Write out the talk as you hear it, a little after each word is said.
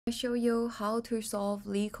I show you how to solve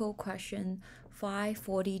LEETCODE question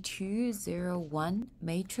 54201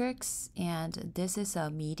 matrix, and this is a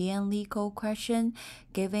median LEETCODE question.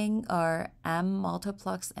 Giving our M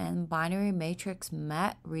multiplex n binary matrix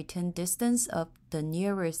met, return distance of the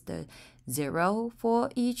nearest 0 for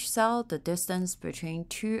each cell. The distance between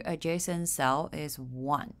two adjacent cells is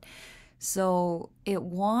 1. So it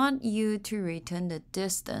wants you to return the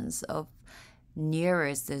distance of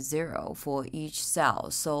nearest the 0 for each cell.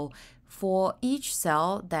 So for each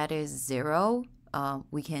cell that is 0,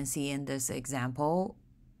 we can see in this example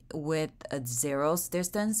with a zero's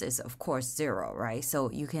distance is of course 0, right? So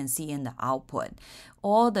you can see in the output,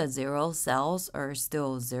 all the 0 cells are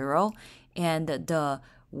still 0, and the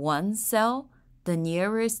 1 cell, the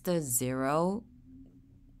nearest 0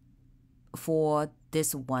 for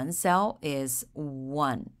this 1 cell is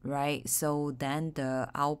 1, right? So then the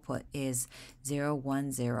output is 0,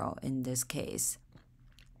 1, 0 in this case.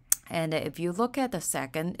 And if you look at the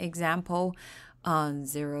second example,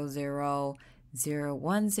 0, 0, 0,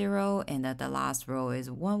 1, 0, and the last row is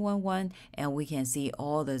 1, 1, 1, and we can see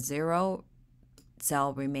all the 0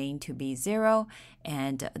 cell remain to be 0,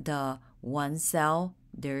 and the 1 cell,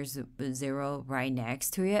 there's 0 right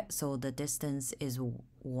next to it, so the distance is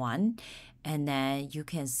 1. And then you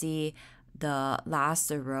can see the last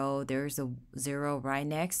row, there's a 0 right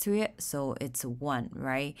next to it, so it's 1,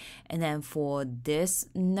 right? And then for this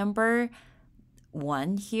number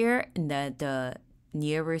 1 here, the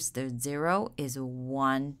nearest 0 is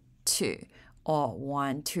 1, 2, or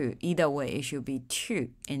 1, 2. Either way, it should be 2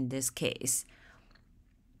 in this case.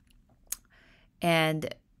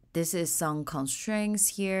 And this is some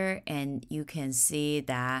constraints here, and you can see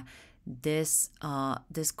that this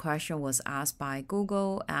question was asked by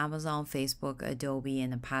Google, Amazon, Facebook, Adobe in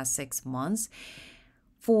the past 6 months.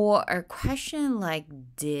 For a question like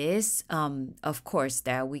this, of course,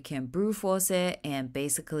 that we can brute force it and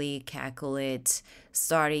basically calculate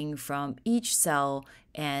starting from each cell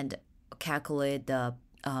and calculate the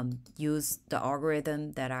use the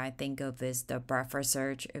algorithm that I think of is the breadth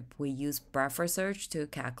search. If we use breadth search to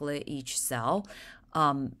calculate each cell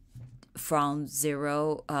from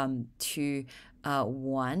 0 to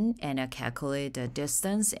 1 and calculate the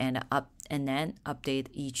distance and then update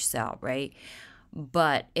each cell, right?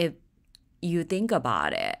 But if you think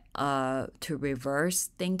about it, to reverse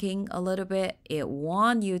thinking a little bit, it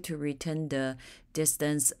wants you to return the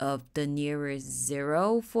distance of the nearest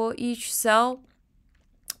 0 for each cell.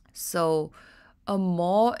 So a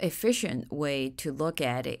more efficient way to look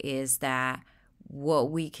at it is that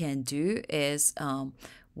what we can do is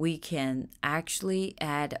we can actually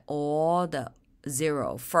add all the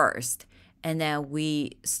 0 first, and then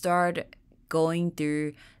we start going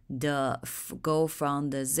through go from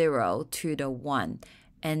the 0 to the 1.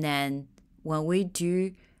 And then when we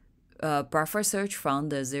do breadth search from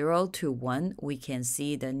the 0 to 1, we can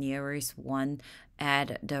see the nearest 1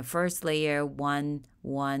 at the first layer, 1,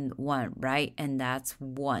 1, 1, right? And that's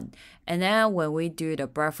 1. And then when we do the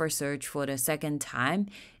breadth search for the second time,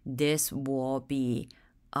 this will be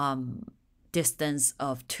distance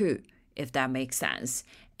of 2, if that makes sense.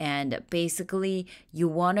 And basically,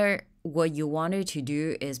 what you wanted to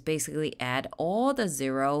do is basically add all the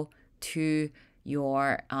 0 to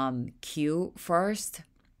your queue first.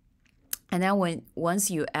 And then once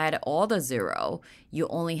you add all the 0, you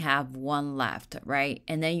only have 1 left, right?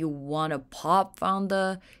 And then you want to pop from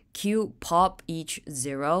the queue, pop each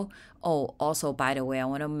 0. Oh, also, by the way, I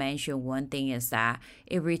want to mention one thing is that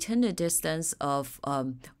it returns the distance of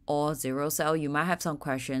all 0 cells. You might have some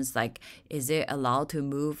questions like, is it allowed to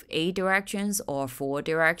move 8 directions or 4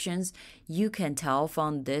 directions? You can tell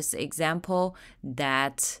from this example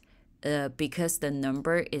that because the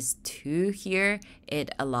number is 2 here, it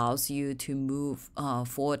allows you to move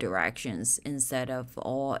 4 directions instead of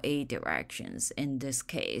all 8 directions in this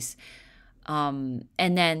case. And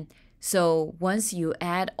then, so once you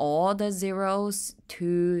add all the 0s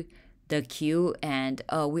to the queue, and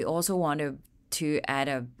we also want to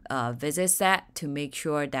add a visit set to make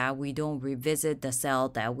sure that we don't revisit the cell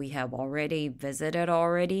that we have already visited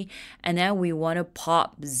already. And then we want to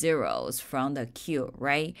pop 0s from the queue,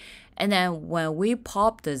 right? And then when we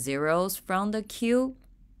pop the 0s from the queue,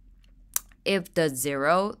 if the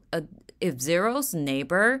 0's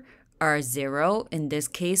neighbor are 0, in this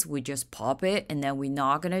case, we just pop it and then we're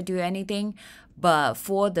not going to do anything. But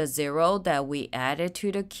for the 0 that we added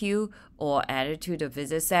to the queue or added to the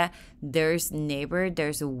visit set, there's neighbor,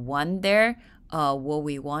 there's a 1 there. What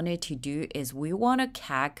we wanted to do is we want to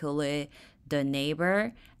calculate the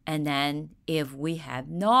neighbor, and then if we have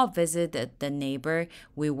not visited the neighbor,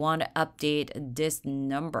 we want to update this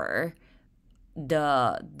number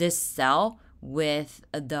this cell with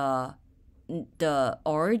the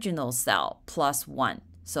original cell plus 1.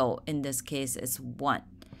 So in this case, it's 1.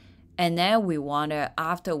 And then we want to,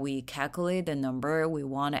 after we calculate the number, we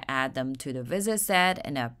want to add them to the visit set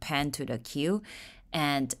and append to the queue.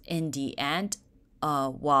 And in the end,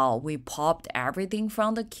 while we popped everything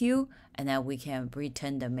from the queue, and then we can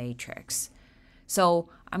return the matrix. So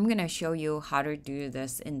I'm going to show you how to do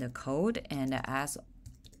this in the code. And as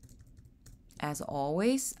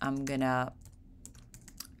always, I'm going to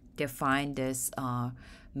define this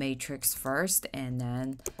matrix first, and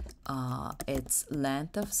then its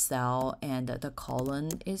length of cell, and the column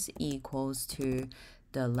is equals to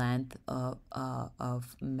the length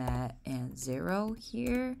of mat and 0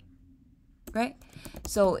 here, right?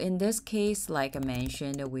 So in this case, like I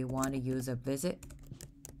mentioned, we want to use a visit.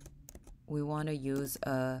 We want to use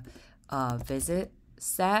a visit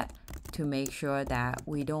set to make sure that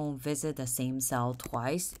we don't visit the same cell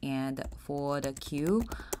twice. And for the queue,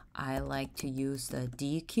 I like to use the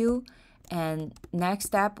DQ. And next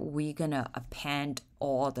step, we're gonna append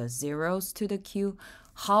all the zeros to the queue.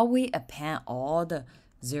 How we append all the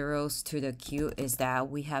zeros to the queue is that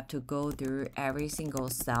we have to go through every single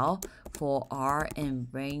cell for R in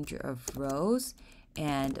range of rows,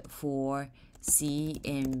 and for C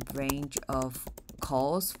in range of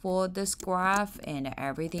calls for this graph, and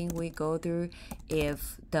everything we go through.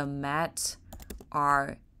 If the mat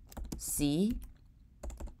R C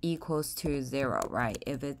equals to 0, right?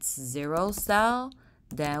 If it's 0 cell,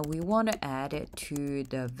 then we want to add it to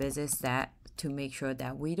the visit set to make sure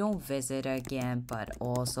that we don't visit again, but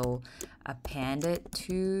also append it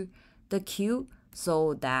to the queue,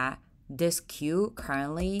 so that this queue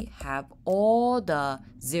currently have all the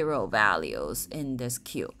 0 values in this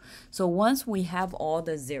queue. So once we have all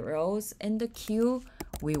the zeros in the queue,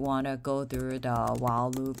 we want to go through the while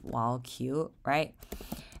loop, while queue, right?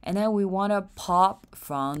 And then we want to pop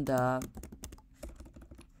from the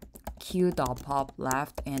queue.pop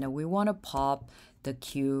left, and we want to pop the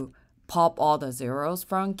queue, pop all the zeros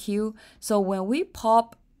from queue. So when we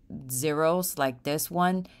pop zeros like this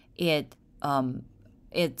one, it's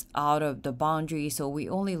out of the boundary, so we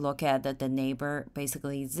only look at the neighbor,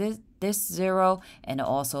 basically this 0 and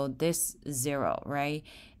also this 0, right?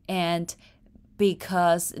 And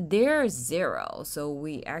because they're 0, so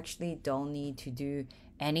we actually don't need to do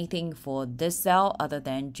anything for this cell other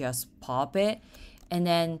than just pop it. And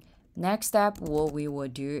then next step, what we will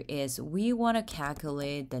do is we want to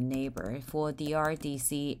calculate the neighbor for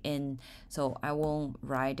DRDC in, so I won't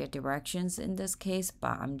write the directions in this case,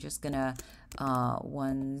 but I'm just gonna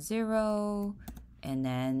 1 0 and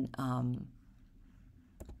then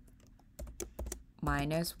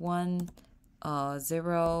 -1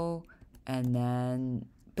 0, and then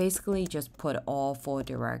basically just put all 4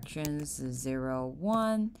 directions, 0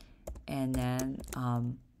 1, and then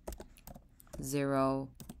 0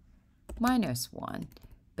 -1,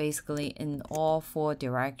 basically in all 4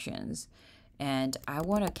 directions. And I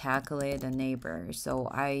want to calculate the neighbor, so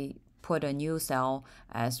I put a new cell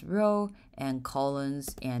as row and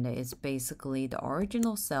columns, and it's basically the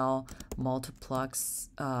original cell multiplex,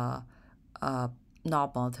 not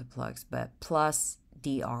multiplex, but plus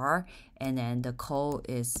dr, and then the code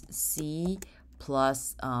is C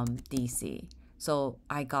plus DC. So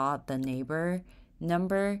I got the neighbor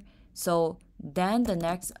number. So then the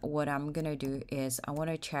next, what I'm gonna do is I want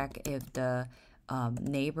to check if the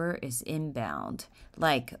neighbor is inbound.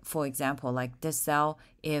 Like for example, like this cell,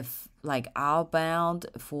 if like outbound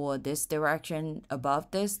for this direction above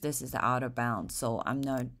this is out of bounds, so I'm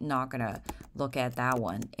not gonna look at that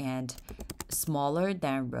one. And smaller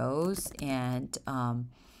than rows, and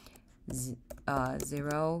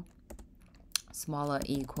 0 smaller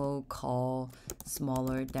equal call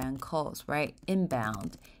smaller than calls, right?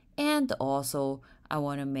 Inbound. And also I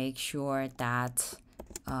want to make sure that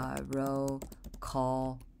row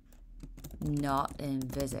call not in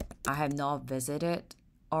visit. I have not visited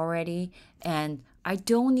already, and I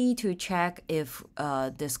don't need to check if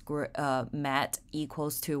this mat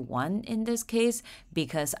equals to 1 in this case,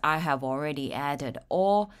 because I have already added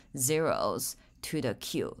all zeros to the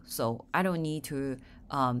queue. So I don't need to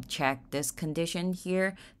check this condition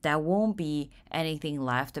here. That won't be anything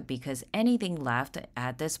left, because anything left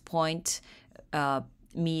at this point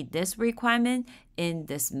meet this requirement in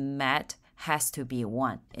this mat has to be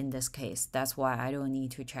 1 in this case. That's why I don't need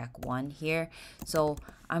to check 1 here. So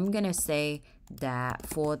I'm gonna say that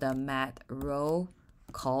for the mat row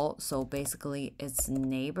call, so basically it's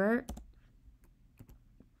neighbor,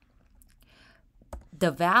 the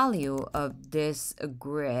value of this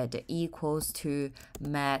grid equals to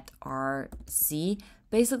mat RC.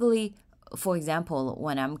 Basically for example,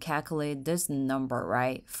 when I'm calculating this number,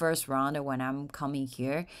 right? First round when I'm coming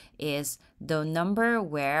here is the number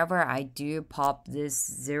wherever I do pop this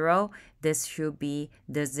 0, this should be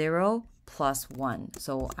the 0 plus 1.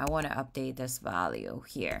 So I want to update this value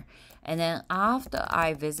here. And then after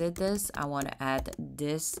I visit this, I want to add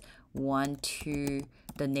this one to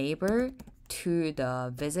the neighbor, to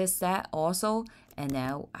the visit set also. And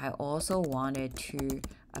then I also wanted to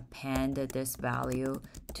append this value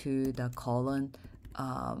to the column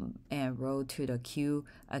and row to the queue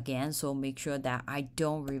again. So make sure that I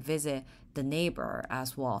don't revisit the neighbor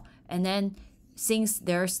as well. And then since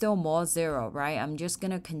there's still more 0, right, I'm just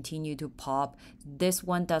going to continue to pop. This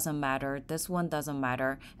one doesn't matter. This one doesn't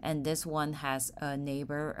matter. And this one has a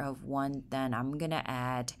neighbor of 1. Then I'm going to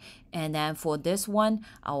add. And then for this one,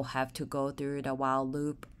 I'll have to go through the while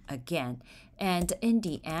loop again. And in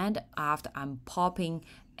the end, after I'm popping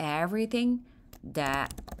everything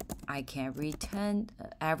that I can return,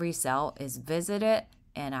 every cell is visited,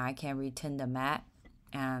 and I can return the map.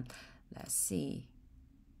 And let's see.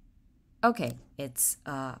 Okay, it's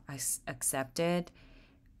accepted.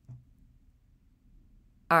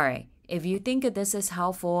 All right, if you think this is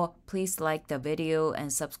helpful, please like the video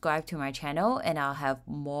and subscribe to my channel, and I'll have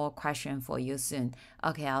more questions for you soon.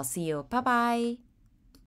 Okay, I'll see you. Bye-bye.